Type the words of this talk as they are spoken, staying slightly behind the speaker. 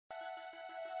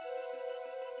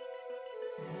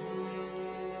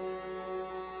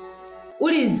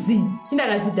Ulizi,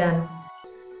 chindakazidana.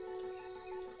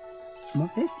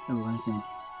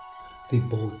 The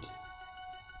boat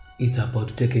is about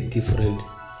to take a different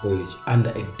voyage under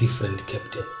a different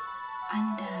captain.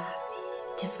 Under a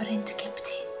different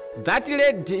captain. That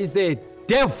lady is a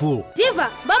devil.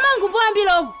 Diva, bamangu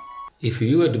boambilo. If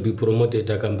you were to be promoted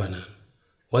at Kampana,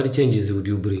 what changes would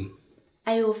you bring?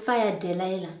 I will fire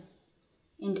Delilah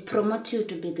and promote you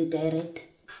to be the director.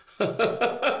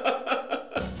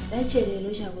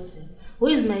 Who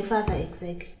is my father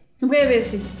exactly?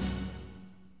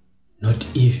 Not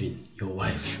even your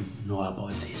wife should know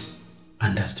about this.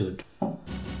 Understood?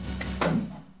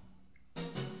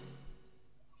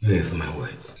 You have my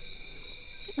words.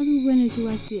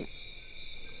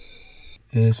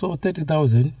 So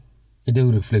 30,000, it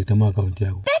will reflect on my account.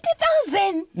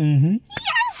 30,000?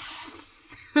 Yes!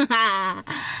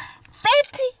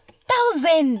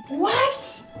 30,000!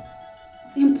 What?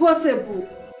 Impossible.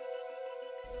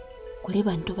 Kuli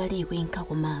bantu bali wenka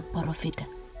kuma profita.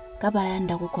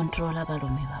 Kabayanda ku control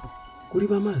abalome babo. Kuli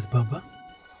bamazi baba.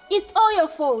 It's all your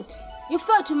fault. You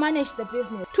failed to manage the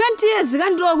business. 20 years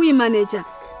kandiwa kuimanager.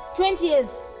 20 years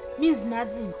means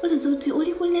nothing. Ulizuti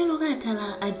uli kulelo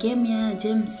katala a game ya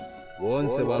James.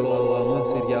 Wonse balowa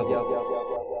monse diako.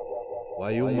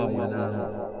 Wayuma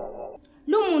mwananga.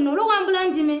 Lumuno lokwambula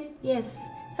ndime. Yes,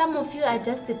 some of you are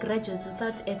just graduates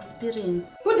without experience.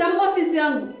 Put them office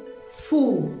yangu.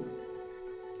 Fool.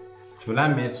 Chula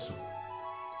meso.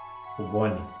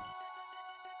 Ubone.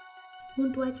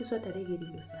 Muntu wachiswa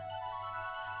taregerelusa.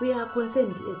 We are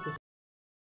concerned as well.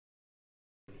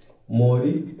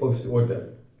 Mori office order.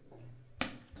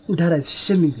 That is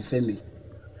shaming the family.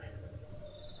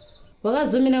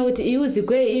 Wakazomina kuti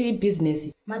iuzigwe i business.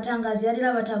 Matangazi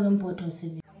yalila batawe mpoto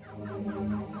sivi.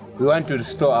 We want to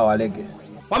restore our legacy.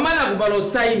 Wamana kubalo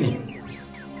saini.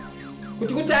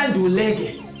 Kuti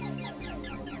anduleke.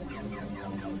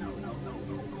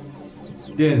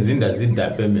 Zinda zinda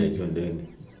payment ndeni.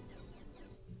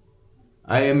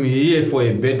 I am here for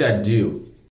a better deal.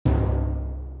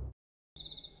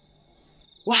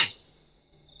 Why?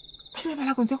 Kama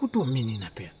bala konza kutomini na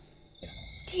pia.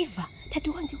 Diva,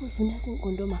 tatu wanzi kuzuna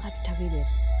sinkondo makatu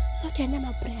tabeleza. Sote ana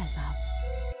ma prayers hapo.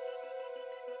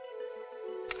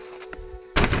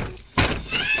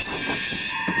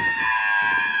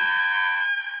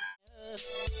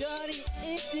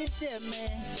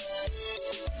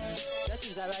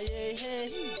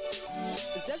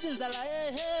 ZYASINZALA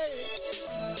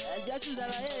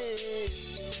ZYASINZALA